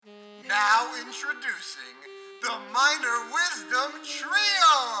Now introducing the Minor Wisdom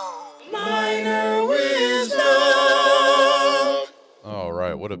Trio! Minor Wisdom! All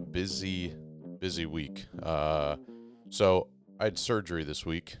right, what a busy week. So I had surgery this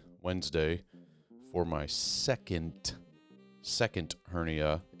week, Wednesday, for my second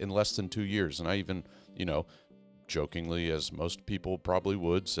hernia in less than 2 years. And I even, jokingly, as most people probably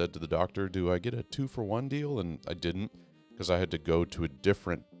would, said to the doctor, do I get a 2-for-1 deal? And I didn't, because I had to go to a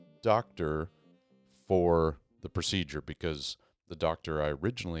different doctor for the procedure, because the doctor I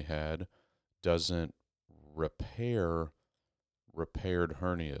originally had doesn't repaired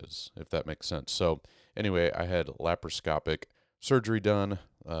hernias, if that makes sense. So anyway, I had laparoscopic surgery done.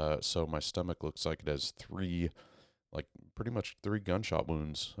 So my stomach looks like it has pretty much three gunshot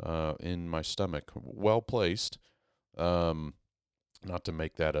wounds in my stomach, well placed. Not to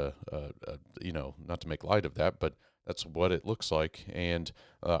make that not to make light of that, but that's what it looks like. And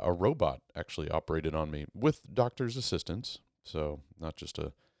a robot actually operated on me with doctor's assistance. So not just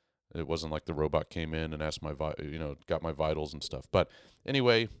it wasn't like the robot came in and asked got my vitals and stuff. But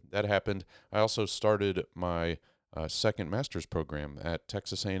anyway, that happened. I also started my second master's program at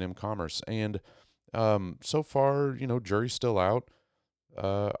Texas A&M Commerce. And so far, jury's still out.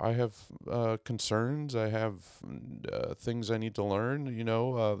 I have concerns. I have things I need to learn.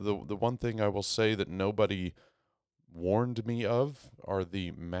 The one thing I will say that nobody warned me of are the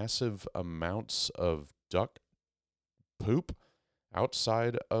massive amounts of duck poop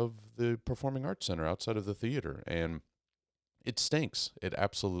outside of the Performing Arts Center, outside of the theater. And it stinks. It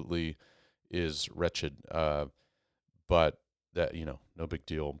absolutely is wretched. But that, no big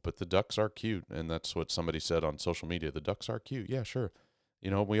deal. But the ducks are cute. And that's what somebody said on social media. The ducks are cute. Yeah, sure.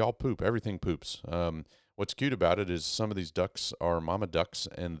 We all poop. Everything poops. What's cute about it is some of these ducks are mama ducks,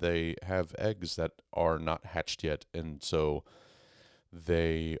 and they have eggs that are not hatched yet. And so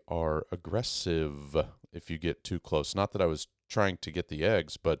they are aggressive if you get too close. Not that I was trying to get the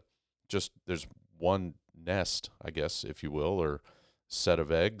eggs, but just there's one nest, I guess, if you will, or set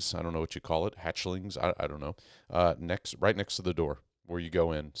of eggs. I don't know what you call it. Hatchlings. I don't know. Right next to the door where you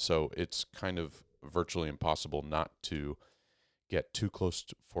go in. So it's kind of virtually impossible not to get too close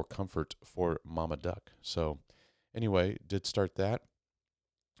for comfort for mama duck. So anyway, did start that.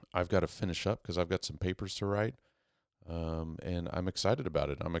 I've got to finish up because I've got some papers to write. And I'm excited about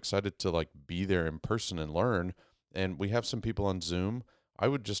it. I'm excited to be there in person and learn. And we have some people on Zoom. I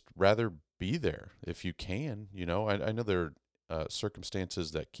would just rather be there if you can. I know there are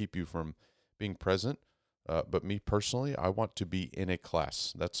circumstances that keep you from being present. But me personally, I want to be in a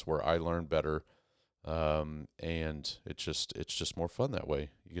class. That's where I learn better. And it's just more fun that way.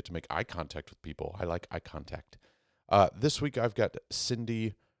 You get to make eye contact with people. I like eye contact. This week I've got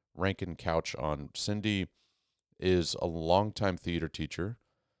Cindy Rankin Couch on. Cindy is a longtime theater teacher,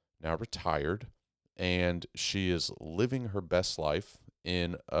 now retired, and she is living her best life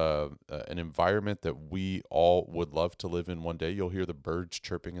in an environment that we all would love to live in one day. You'll hear the birds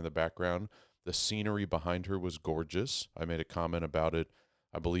chirping in the background. The scenery behind her was gorgeous. I made a comment about it,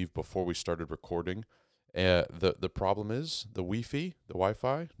 I believe, before we started recording. The problem is the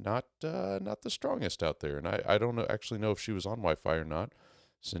Wi-Fi, not the strongest out there. And I don't actually know if she was on Wi-Fi or not.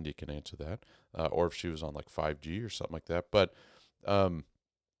 Cindy can answer that, or if she was on 5G or something like that. But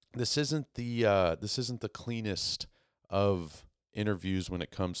this isn't the cleanest of interviews when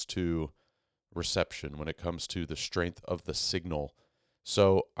it comes to reception, when it comes to the strength of the signal.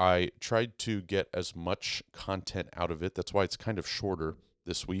 So I tried to get as much content out of it. That's why it's kind of shorter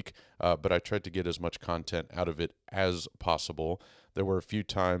this week, but I tried to get as much content out of it as possible. There were a few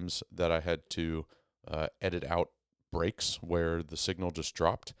times that I had to edit out breaks where the signal just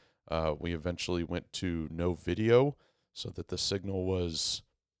dropped. We eventually went to no video so that the signal was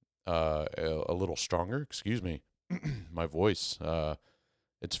a little stronger. Excuse me, my voice.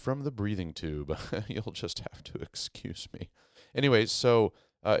 It's from the breathing tube. You'll just have to excuse me. Anyway, so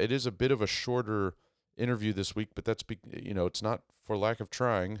it is a bit of a shorter interview this week, but that's it's not for lack of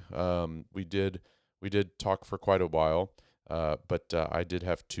trying. We did talk for quite a while, but I did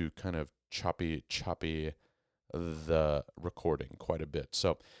have to kind of choppy the recording quite a bit.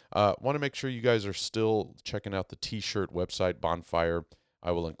 So want to make sure you guys are still checking out the t-shirt website, Bonfire.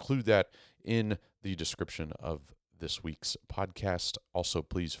 I will include that in the description of this week's podcast. Also,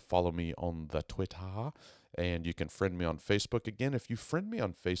 please follow me on the Twitter, and you can friend me on Facebook. Again, if you friend me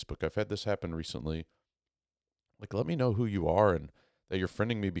on Facebook, I've had this happen recently. Let me know who you are and that you're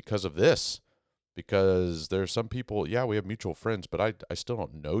friending me because of this. Because there are some people, yeah, we have mutual friends, but I still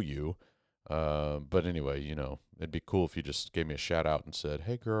don't know you. But anyway, it'd be cool if you just gave me a shout out and said,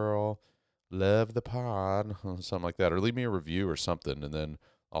 hey girl, love the pod, something like that, or leave me a review or something. And then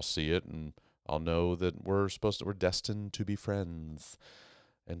I'll see it and I'll know that we're destined to be friends.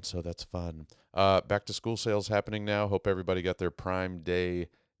 And so that's fun. Back to school sales happening now. Hope everybody got their Prime Day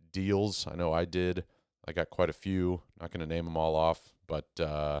deals. I know I did. I got quite a few. Not going to name them all off, but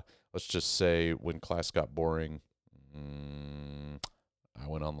let's just say when class got boring, I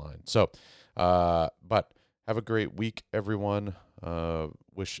went online. So, but have a great week, everyone.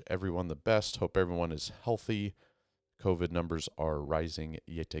 Wish everyone the best. Hope everyone is healthy. COVID numbers are rising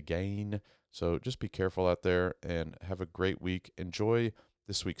yet again. So just be careful out there and have a great week. Enjoy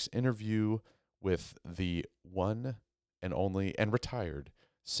this week's interview with the one and only and retired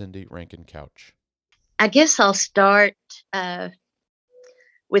Cindy Rankin Couch. I guess I'll start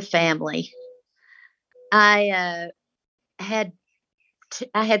with family. I had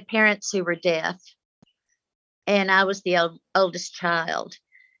parents who were deaf, and I was the oldest child.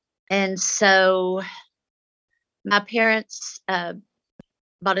 And so my parents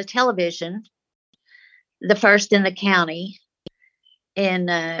bought a television, the first in the county, in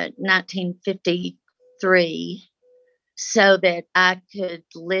 1953, so that I could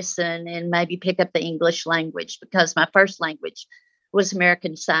listen and maybe pick up the English language, because my first language was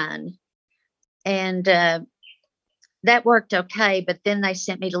American Sign. And that worked okay, but then they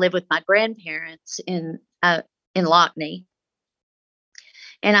sent me to live with my grandparents in Lockney.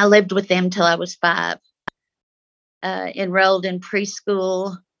 And I lived with them till I was 5. Enrolled in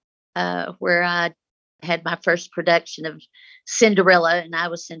preschool, where I had my first production of Cinderella, and I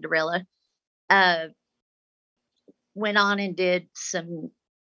was Cinderella. Went on and did some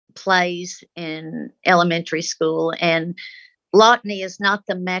plays in elementary school, and Lockney is not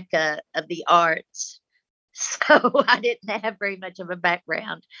the mecca of the arts, so I didn't have very much of a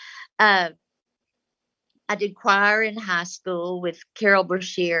background. I did choir in high school with Carol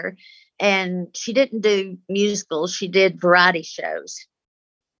Brashear, and she didn't do musicals. She did variety shows.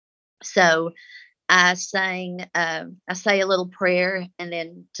 So I sang, I Say a Little Prayer, and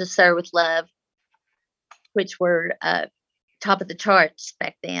then To Serve with Love, which were top of the charts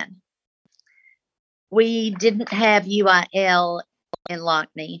back then. We didn't have UIL in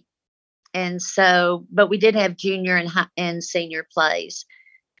Lockney, and so, but we did have junior and senior plays.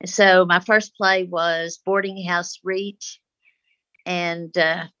 And so my first play was Boarding House Reach, and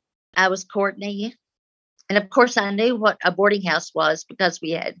I was Courtney. And of course, I knew what a boarding house was because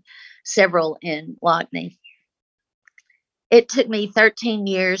we had several in Lockney. It took me 13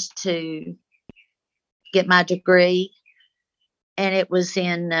 years to get my degree, and it was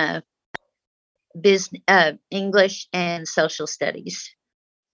in business, English and social studies.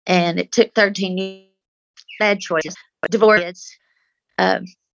 And it took 13 years. Bad choices, divorce.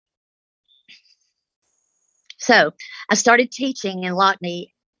 So I started teaching in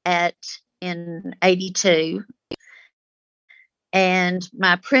Lockney in 82. And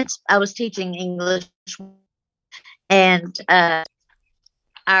I was teaching English, and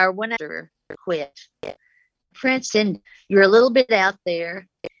our one quit. Princeton, you're a little bit out there,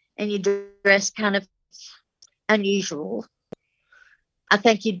 and you dress kind of unusual. I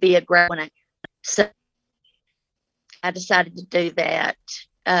think you'd be a great one. So I decided to do that.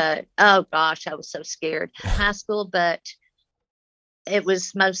 Oh gosh, I was so scared. High school, but it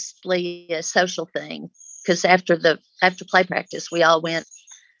was mostly a social thing, because after play practice, we all went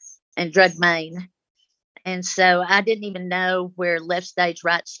and drug Maine. And so I didn't even know where left stage,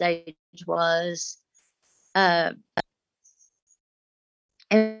 right stage was. And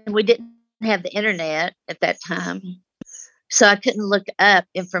we didn't have the internet at that time, so I couldn't look up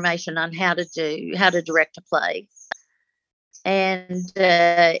information on how to direct a play. And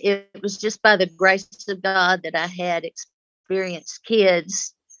it was just by the grace of God that I had experienced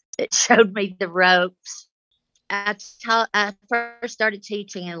kids that showed me the ropes. I first started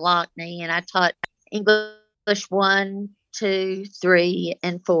teaching in Lockney, and I taught English 1, 2, 3,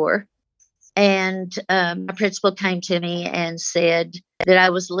 and 4. And my principal came to me and said that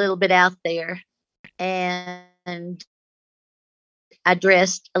I was a little bit out there, and I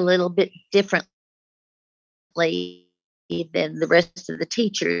dressed a little bit differently than the rest of the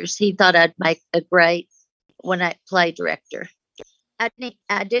teachers. He thought I'd make a great one-act play director. I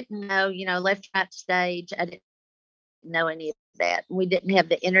didn't know, left, right stage. I didn't know any of that. We didn't have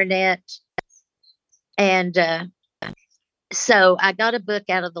the internet. And so I got a book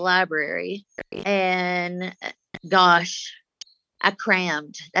out of the library, and gosh, I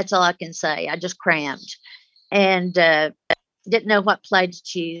crammed. That's all I can say. I just crammed, and didn't know what play to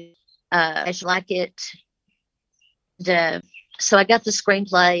choose. I should like it. So I got the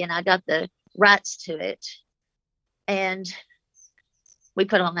screenplay, and I got the rights to it, and we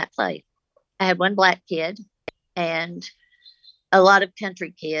put on that play. I had one black kid, and a lot of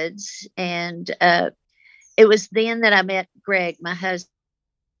country kids. And it was then that I met Greg, my husband.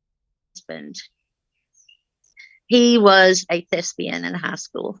 He was a thespian in high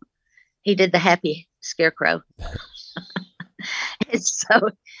school. He did the Happy Scarecrow. And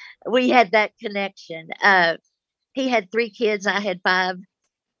so we had that connection. He had 3 kids. I had 5.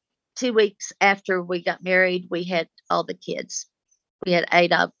 2 weeks after we got married, we had all the kids. We had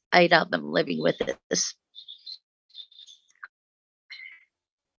eight of them living with us.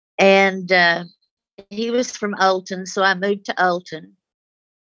 And he was from Olton, so I moved to Olton.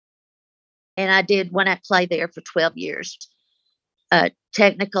 And I did one-act play there for 12 years.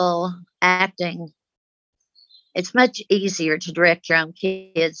 Technical acting. It's much easier to direct your own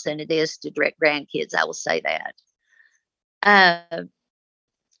kids than it is to direct grandkids. I will say that.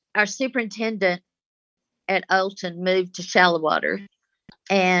 Our superintendent at Olton moved to Shallowater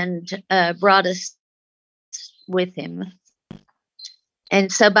and brought us with him.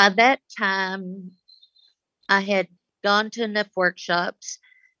 And so by that time, I had gone to enough workshops.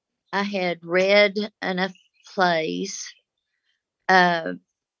 I had read enough plays that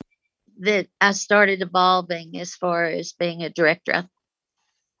I started evolving as far as being a director.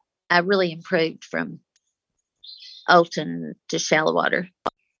 I really improved from Olton to Shallowater.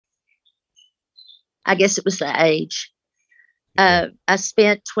 I guess it was the age. I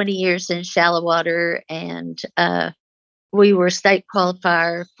spent 20 years in Shallowater, and we were state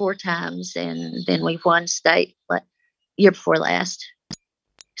qualifier 4 times, and then we won state year before last.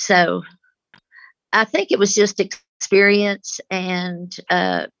 So I think it was just experience and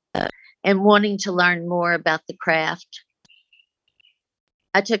wanting to learn more about the craft.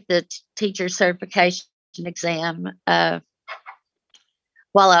 I took the teacher certification exam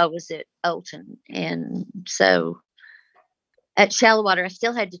while I was at Olton. And so at Shallowater, I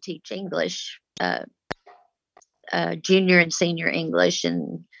still had to teach English, junior and senior English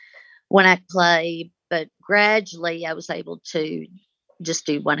and one-act play, but gradually I was able to just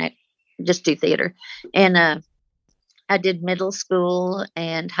do theater. And I did middle school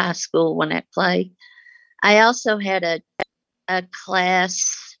and high school one-act play. I also had a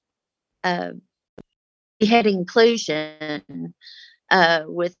class, we had inclusion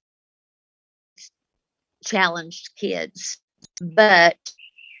with challenged kids, but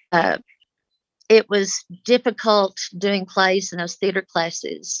it was difficult doing plays in those theater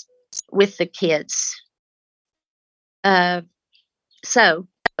classes with the kids. So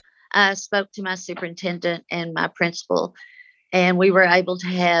I spoke to my superintendent and my principal, and we were able to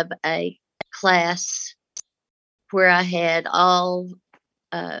have a class where I had all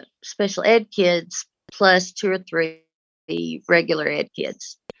special ed kids plus 2 or 3 regular ed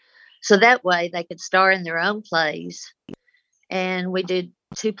kids. So that way they could star in their own plays. And we did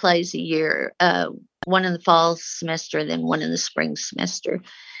 2 plays a year, one in the fall semester, then one in the spring semester.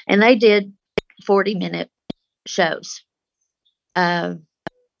 And they did 40-minute shows.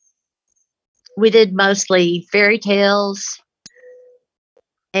 We did mostly fairy tales,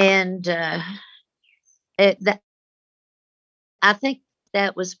 and I think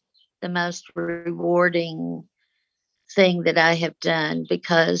that was the most rewarding thing that I have done,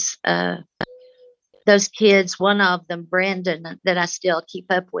 because those kids, one of them, Brandon, that I still keep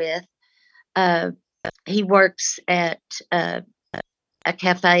up with, he works at a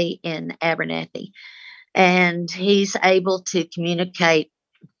cafe in Abernathy, and he's able to communicate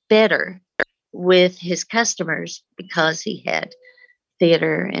better with his customers because he had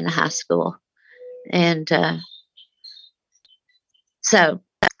theater in high school. And so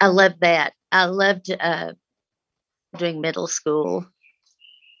I love that. I loved doing middle school.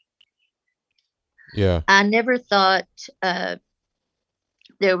 Yeah. I never thought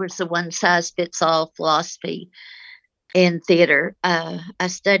there was a one-size-fits-all philosophy in theater. I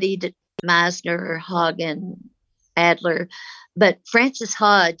studied Meisner, Hagen, Adler, but Frances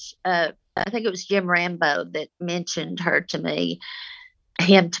Hodge, I think it was Jim Rambo that mentioned him to me,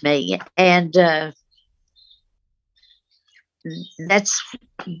 and that's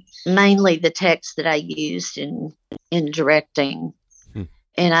mainly the text that I used in directing.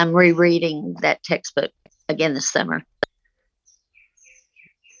 And I'm rereading that textbook again this summer.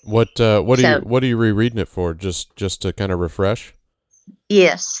 What are you rereading it for? Just to kind of refresh?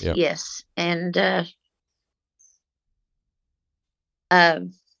 Yes, Yep. yes. And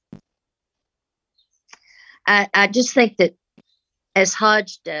I just think that, as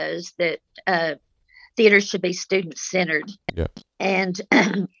Hodge does, that theater should be student-centered. Yeah. And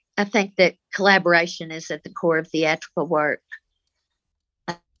I think that collaboration is at the core of theatrical work.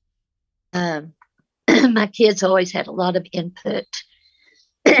 My kids always had a lot of input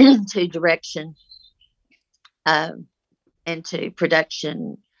into direction. into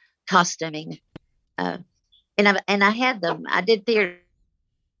production, costuming, and I had them. I did theater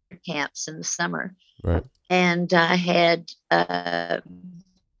camps in the summer, Right. and I had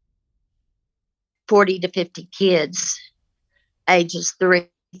 40 to 50 kids, ages 3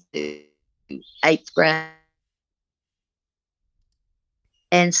 through 8th grade.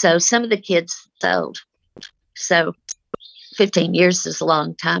 And so some of the kids sold. So 15 years is a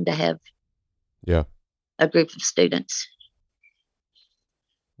long time to have a group of students.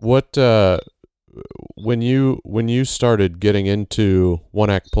 What when you started getting into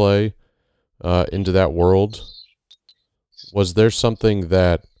one-act play, into that world, was there something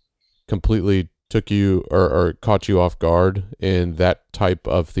that completely took you or caught you off guard in that type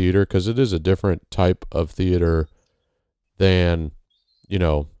of theater? Because it is a different type of theater than, I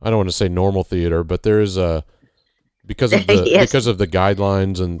don't want to say normal theater, but there is because of the Yes. because of the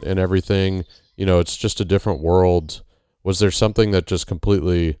guidelines and everything, it's just a different world. Was there something that just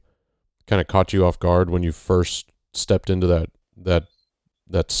completely kind of caught you off guard when you first stepped into that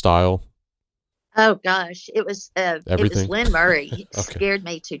style? Oh gosh, it was Everything? Lynn Murray. It Okay. scared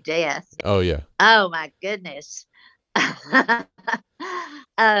me to death. Oh yeah. Oh my goodness. The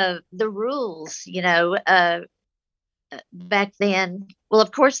rules, back then. Well,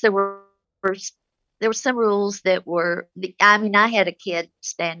 of course there were some rules that were. I had a kid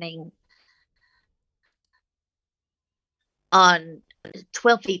standing on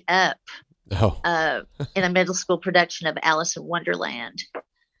 12 feet up Oh. in a middle school production of Alice in Wonderland,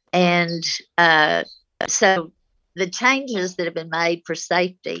 and so the changes that have been made for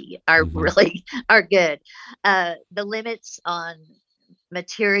safety are really are good. The limits on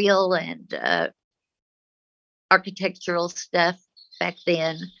material and architectural stuff back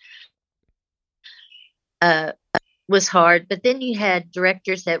then was hard, but then you had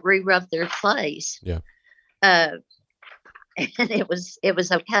directors that rewrote their plays. Yeah. And it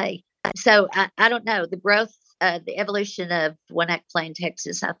was okay. So I don't know, the growth, the evolution of one-act play in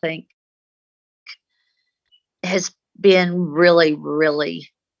Texas, I think, has been really, really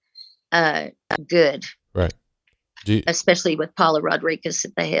good. Right. Especially with Paula Rodriguez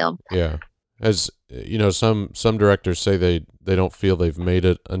at the helm. Yeah. As some directors say they don't feel they've made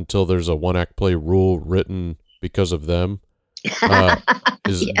it until there's a one-act play rule written because of them. Yeah.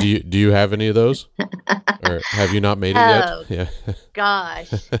 Do you have any of those, or have you not made it yet? Yeah.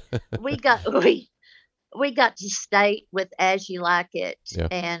 Gosh, we got to state with As You Like It, Yeah.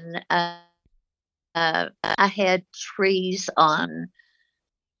 and I had trees on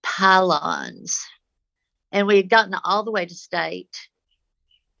pylons, and we had gotten all the way to state.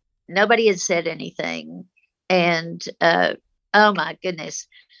 Nobody had said anything, and oh my goodness,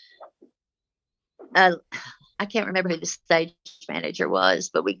 I can't remember who the stage manager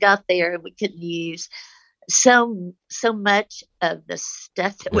was, but we got there and we couldn't use so much of the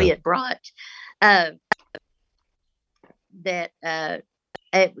stuff that we had brought. That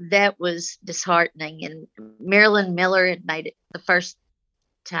was disheartening. And Marilyn Miller had made it the first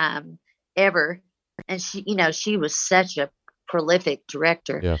time ever, and she was such a prolific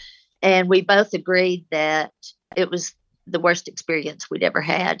director. Yeah. And we both agreed that it was the worst experience we'd ever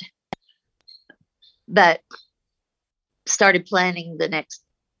had. But started planning the next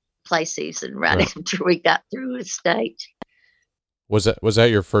play season right after we got through with state. Was that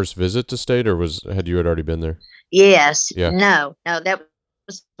your first visit to state, or had you already been there? Yes. Yeah. No, that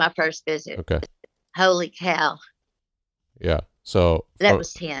was my first visit. Okay. Holy cow. Yeah. So that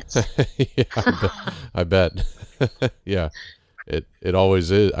was tense. Yeah, I bet. Yeah. It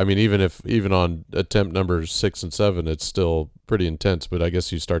always is. I mean, even on attempt numbers 6 and 7, it's still pretty intense, but I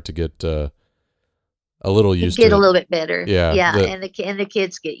guess you start to get a little used to it. Get a little bit better. Yeah. Yeah. And the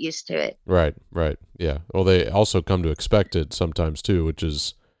kids get used to it. Right. Yeah. Well, they also come to expect it sometimes too, which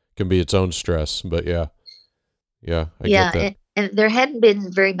can be its own stress, but yeah. Yeah. I get that. And there hadn't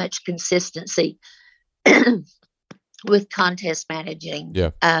been very much consistency with contest managing.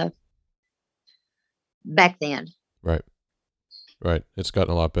 Yeah. Back then. Right. It's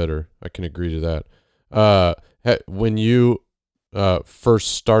gotten a lot better. I can agree to that. When you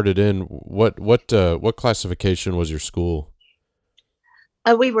first started in, what classification was your school?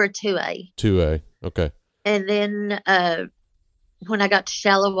 We were 2A. 2A. Okay. And then when I got to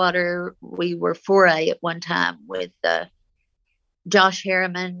Shallow Water, we were 4A at one time with Josh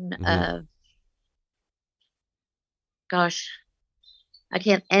Harriman. Gosh, I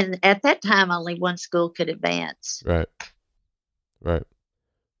can't. And at that time, only one school could advance. Right.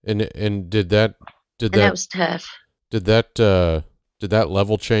 And did that was tough. Did that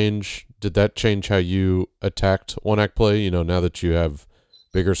level change? Did that change how you attacked one-act play? Now that you have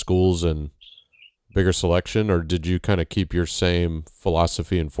bigger schools and bigger selection, or did you kind of keep your same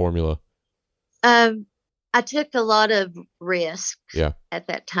philosophy and formula? I took a lot of risks Yeah. at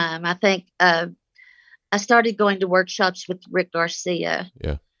that time. I think I started going to workshops with Rick Garcia,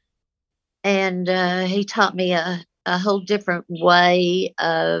 Yeah. and he taught me a whole different way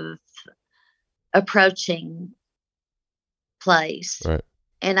of approaching plays. Right.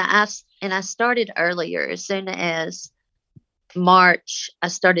 And I started earlier. As soon as March, I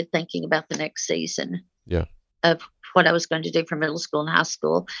started thinking about the next season. Yeah. Of what I was going to do for middle school and high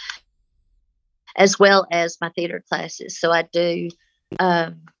school, as well as my theater classes. So I do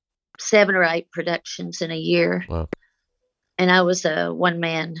 7 or 8 productions in a year. Wow. And I was a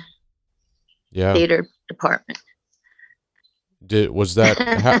one-man Yeah. theater department. Was that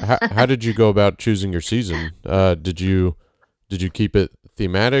how did you go about choosing your season? Did you keep it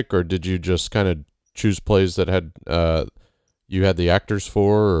thematic, or did you just kind of choose plays that had you had the actors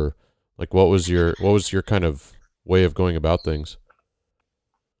for, or like what was your kind of way of going about things?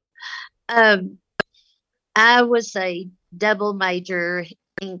 I was a double major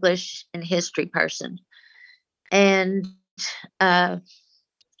English and history person, and I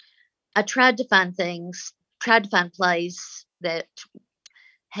tried to find plays that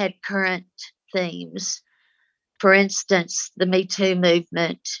had current themes. For instance, the Me Too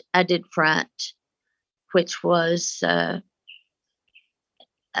movement, I did Front, which was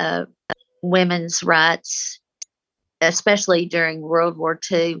women's rights, especially during World War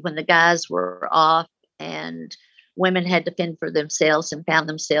II when the guys were off and women had to fend for themselves and found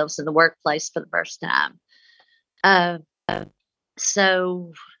themselves in the workplace for the first time.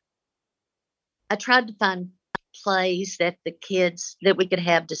 So I tried to find plays that we could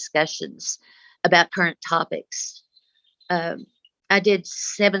have discussions about current topics. I did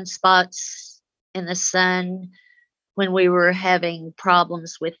 7 spots in the Sun when we were having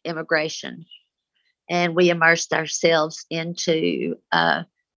problems with immigration, and we immersed ourselves into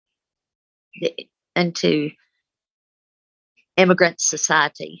immigrant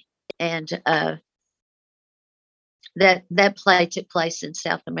society, and that play took place in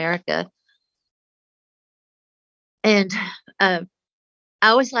South America. And I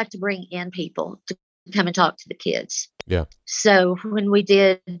always like to bring in people to come and talk to the kids. Yeah. So when we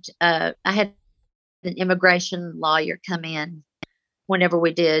did, I had an immigration lawyer come in whenever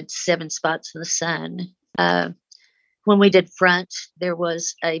we did 7 spots in the Sun. When we did Front, there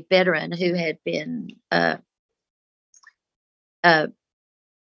was a veteran who had been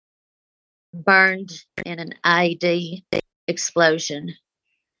burned in an IED explosion,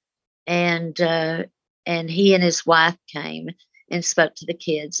 and he and his wife came and spoke to the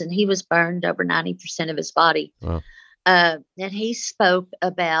kids, and he was burned over 90% of his body. Wow. And he spoke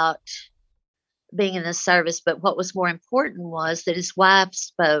about being in the service, but what was more important was that his wife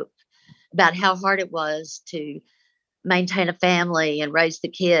spoke about how hard it was to maintain a family and raise the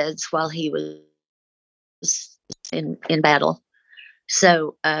kids while he was in battle.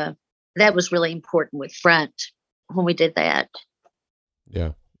 So that was really important with Front when we did that.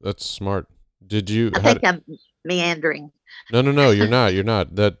 Yeah, that's smart. Did you? I think I'm meandering. No, you're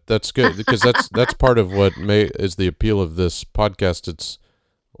not. That's good, because that's part of what is the appeal of this podcast. It's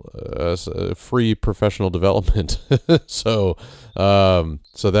free professional development. So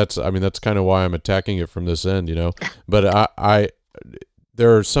that's kind of why I'm attacking it from this end, But I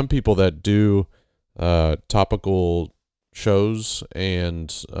there are some people that do topical shows, and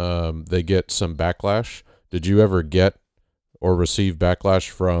they get some backlash. Did you ever get or receive backlash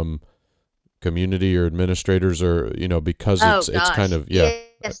from community or administrators, or because it's kind of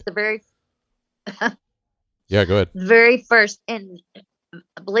yes, the very yeah, go ahead. Very first, and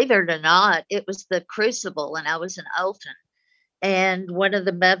believe it or not, it was the Crucible, and I was in Olton, and one of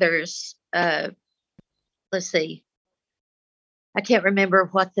the mothers, let's see, I can't remember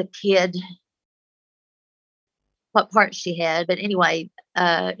what part she had, but anyway,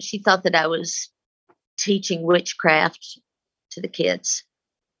 she thought that I was teaching witchcraft to the kids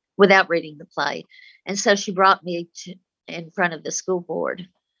without reading the play. And so she brought me in front of the school board.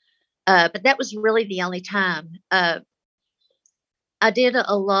 But that was really the only time. I did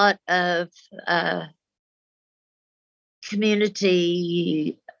a lot of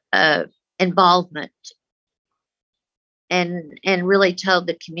community involvement, and really told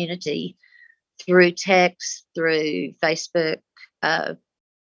the community through text, through Facebook,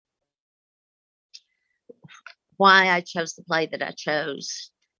 why I chose the play that I chose.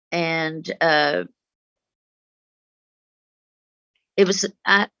 And it was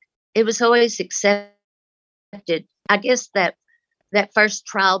always accepted. I guess that first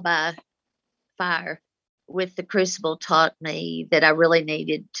trial by fire with the Crucible taught me that I really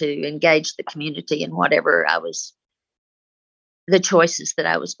needed to engage the community in whatever the choices that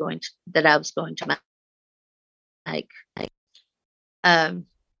I was going to make.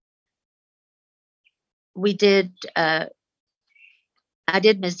 We did. I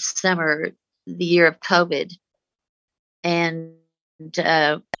did Midsummer the year of COVID, and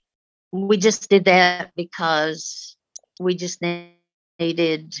we just did that because we just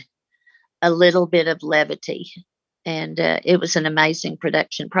needed a little bit of levity, and it was an amazing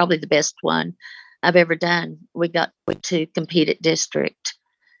production, probably the best one I've ever done. We got to compete at district,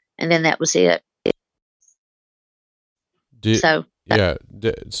 and then that was it.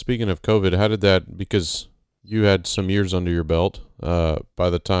 Speaking of COVID, how did that, because you had some years under your belt by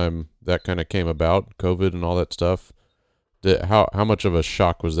the time that kind of came about, COVID and all that stuff, how much of a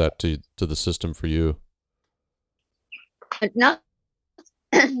shock was that to the system for you? Not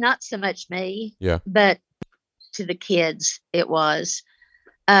so much me, but to the kids it was.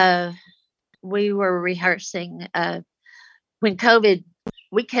 We were rehearsing when COVID,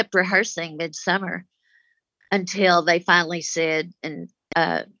 we kept rehearsing Midsummer until they finally said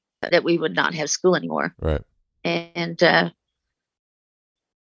that we would not have school anymore. Right. And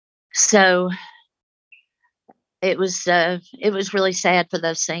so it was really sad for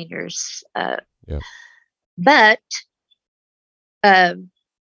those seniors. But out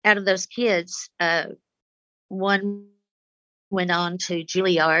of those kids, one went on to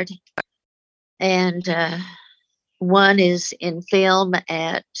Juilliard, and one is in film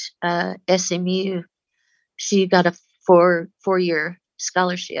at SMU. She got a four-year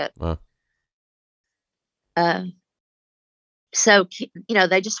scholarship. Wow. So,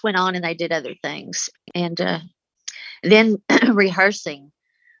 they just went on and they did other things. And then rehearsing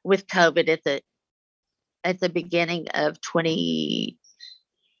with COVID at the beginning of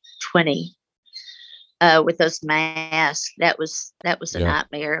 2020, with those masks, that was a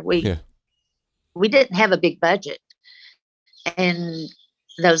nightmare. We didn't have a big budget, and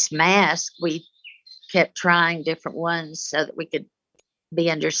those masks, we kept trying different ones so that we could be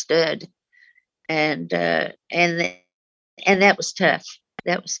understood, and that was tough.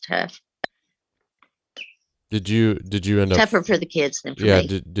 That was tough. Did you end up tougher for the kids than for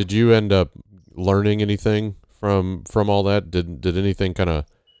me? Did you end up learning anything from all that? Did anything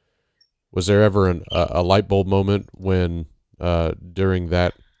was there ever a light bulb moment when during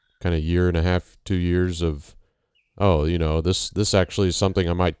that kind of year and a half, 2 years of, this actually is something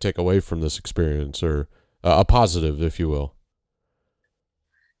I might take away from this experience, or a positive, if you will?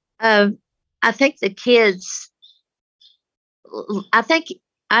 I think the kids, I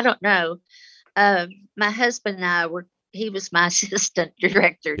don't know. My husband and I he was my assistant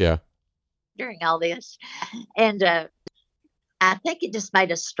director during all this. And I think it just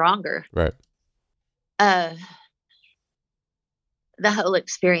made us stronger. Right. The whole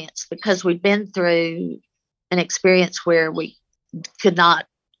experience, because we'd been through an experience where we could not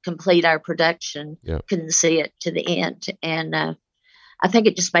complete our production, couldn't see it to the end. And I think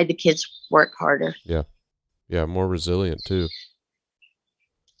it just made the kids work harder. Yeah. Yeah. More resilient too.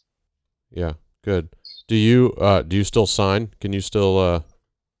 Yeah. Good. Do you still sign? Can you still, do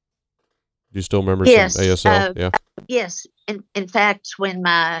you still remember some ASL? Yes. In fact, when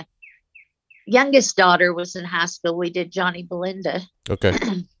my youngest daughter was in high school, we did Johnny Belinda. Okay.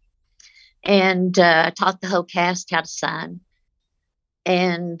 And taught the whole cast how to sign.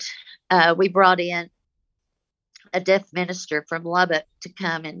 And we brought in a deaf minister from Lubbock to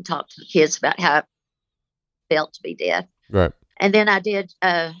come and talk to the kids about how it felt to be deaf. Right. And then I did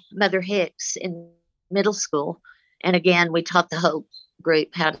Mother Hicks in middle school. And again, we taught the whole group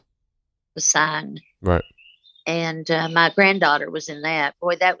how to sign. Right. And my granddaughter was in that.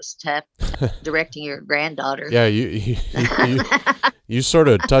 Boy, that was tough, directing your granddaughter. Yeah, you sort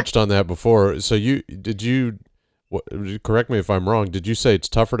of touched on that before. So correct me if I'm wrong, did you say it's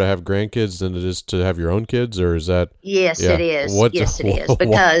tougher to have grandkids than it is to have your own kids, or is that? Yes, it is. Yes, it is.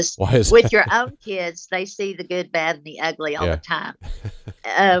 Because why is with that? your own kids, they see the good, bad, and the ugly all the time.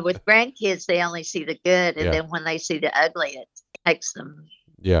 With grandkids, they only see the good, and then when they see the ugly, it takes them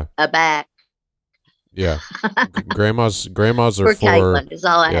aback. Yeah. Grandmas are for Caitlin, is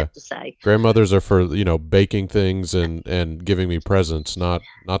all I have to say. Grandmothers are for, baking things and giving me presents, not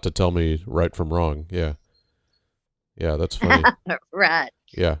to tell me right from wrong. Yeah. Yeah, that's funny. Right.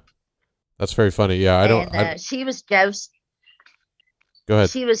 Yeah. That's very funny. Yeah, she was Josie. Go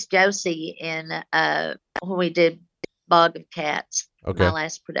ahead. She was Josie in when we did Bog of Cats, my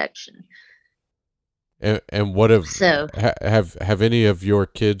last production. And what have any of your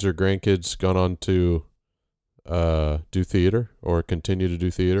kids or grandkids gone on to do theater or continue to do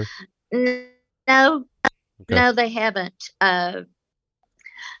theater? No, Okay. No, they haven't.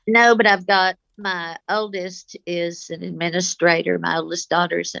 No, but I've got my oldest is an administrator. My oldest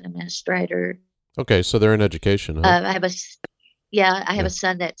daughter's an administrator. Okay, so they're in education, huh? I have I have Yeah. a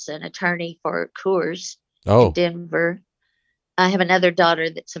son that's an attorney for Coors in Oh, Denver. I have another daughter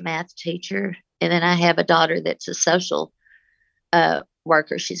that's a math teacher, and then I have a daughter that's a social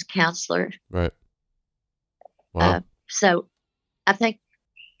worker. She's a counselor. right. Wow. So I think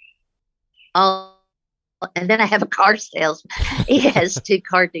all, and then I have a car salesman. He has 2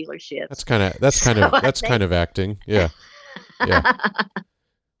 car dealerships. That's kind of kind of acting. Yeah. Yeah.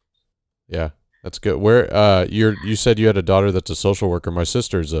 Yeah. That's good. Where you said you had a daughter that's a social worker. My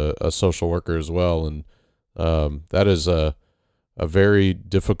sister's a social worker as well, and that is a very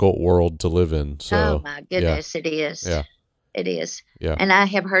difficult world to live in. So Oh my goodness, it is. yeah. It is. Yeah. And I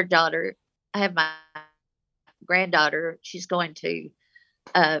have her daughter. I have my granddaughter. She's going to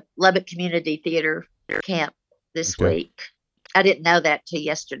Lubbock Community Theater camp this Okay. week. I didn't know that till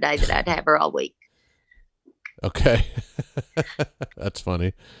yesterday that I'd have her all week. Okay. That's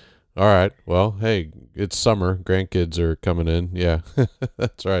funny. All right. Well, hey, it's summer. Grandkids are coming in. Yeah.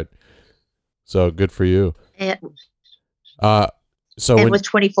 That's right. So good for you. And, So and when, with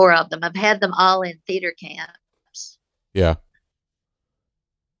 24 of them, I've had them all in theater camps. yeah.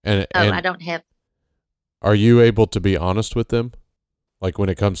 And Oh, and I don't have. are you able to be honest with them? Like when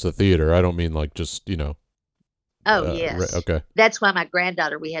it comes to theater, I don't mean like just, Oh, yes. okay. That's why my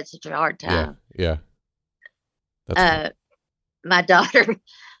granddaughter, we had such a hard Yeah. time. Yeah. That's My daughter,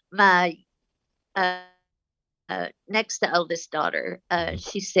 my next to oldest daughter,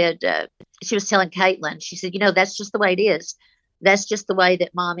 she said, she was telling Caitlin, she said, that's just the way it is. That's just the way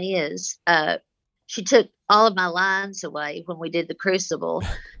that mom is. She took all of my lines away when we did the Crucible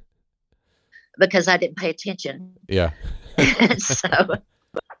because I didn't pay attention. yeah. And so,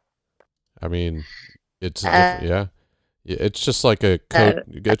 I mean, it's yeah. It's just like a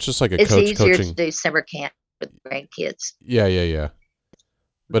it's just like a it's coach easier coaching. to do summer camp with grandkids. Yeah.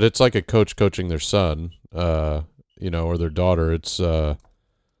 But it's like a coach coaching their son, or their daughter. It's that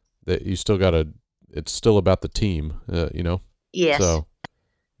you still gotta. It's still about the team, Yes. So,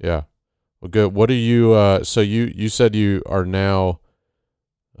 yeah. Well, good. What do you? So you said you are now,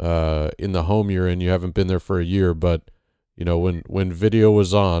 in the home you're in. You haven't been there for a year, but when video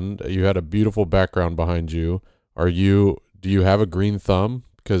was on, you had a beautiful background behind you. Do you have a green thumb?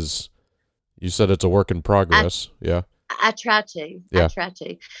 Because you said it's a work in progress. Yeah. I try to. Yeah. I try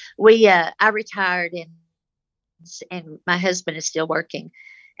to. I retired and my husband is still working.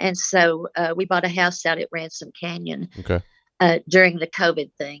 And so we bought a house out at Ransom Canyon Okay. during the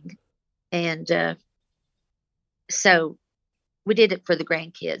COVID thing. And so we did it for the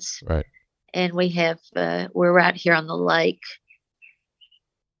grandkids. Right. And we have, we're right here on the lake.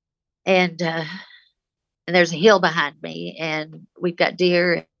 And there's a hill behind me, and we've got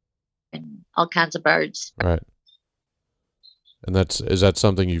deer and all kinds of birds. Right. And is that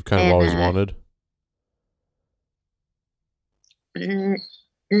something you've kind of And, always wanted?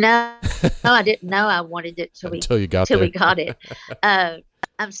 No, I didn't know I wanted it Until you got till there. we got it.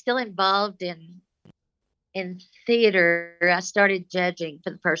 I'm still involved in theater. I started judging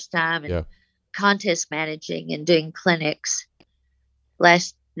for the first time and Yeah. contest managing and doing clinics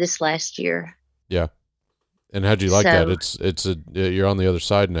this last year. Yeah. And how'd you like that? So- You're on the other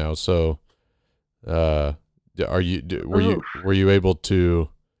side now. So, were you able to,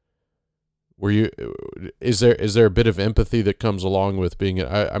 is there a bit of empathy that comes along with being,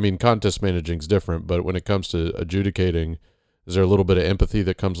 I mean, contest managing is different, but when it comes to adjudicating, is there a little bit of empathy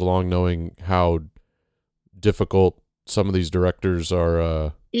that comes along knowing how difficult some of these directors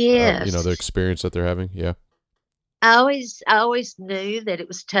are, Yes. the experience that they're having? Yeah. I always knew that it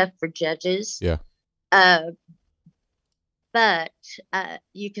was tough for judges. Yeah. But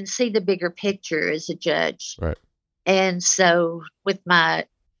you can see the bigger picture as a judge. Right. And so with my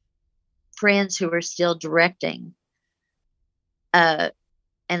friends who are still directing, and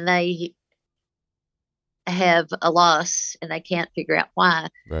they have a loss and they can't figure out why,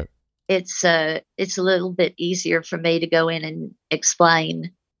 Right. it's a little bit easier for me to go in and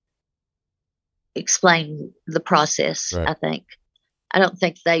explain the process. Right. I think. I don't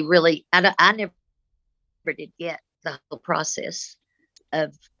think they really. I never did get the whole process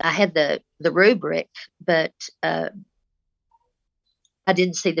of. I had the rubric, but I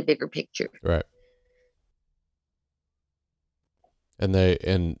didn't see the bigger picture. Right. And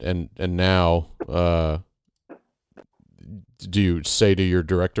and now, do you say to your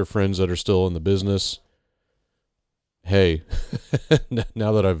director friends that are still in the business, hey,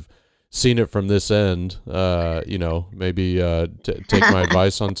 now that I've seen it from this end, maybe take my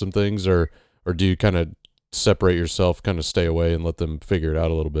advice on some things, or do you kind of separate yourself, kind of stay away and let them figure it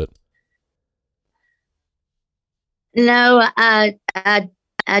out a little bit? No, I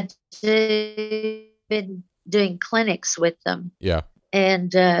do been doing clinics with them, Yeah.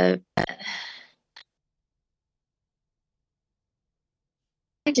 and to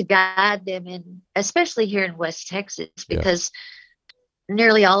guide them in, especially here in West Texas, because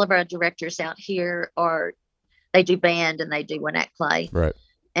nearly all of our directors out here they do band and they do one act play. Right.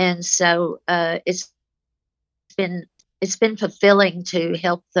 And so it's been fulfilling to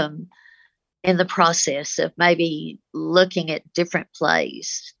help them in the process of maybe looking at different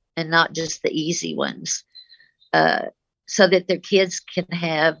plays and not just the easy ones, so that their kids can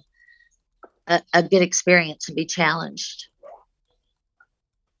have a good experience and be challenged.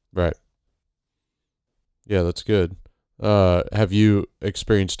 Right. Yeah, that's good. Have you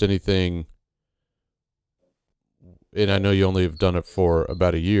experienced anything, and I know you only have done it for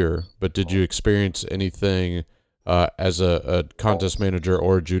about a year, but did you experience anything as a contest manager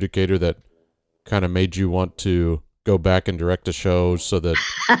or adjudicator that kind of made you want to go back and direct a show so that,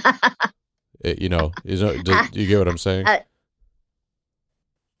 do you get what I'm saying?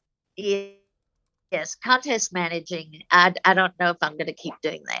 Yes, contest managing, I don't know if I'm going to keep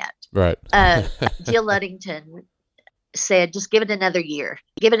doing that. Right. Jill Ludington said, just give it another year.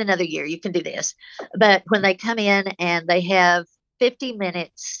 Give it another year. You can do this. But when they come in and they have 50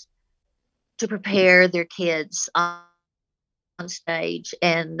 minutes to prepare their kids on stage,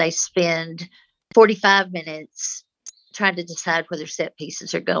 and they spend 45 minutes trying to decide where their set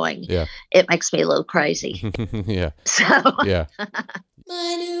pieces are going, Yeah. it makes me a little crazy. Yeah. So yeah.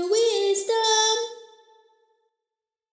 My new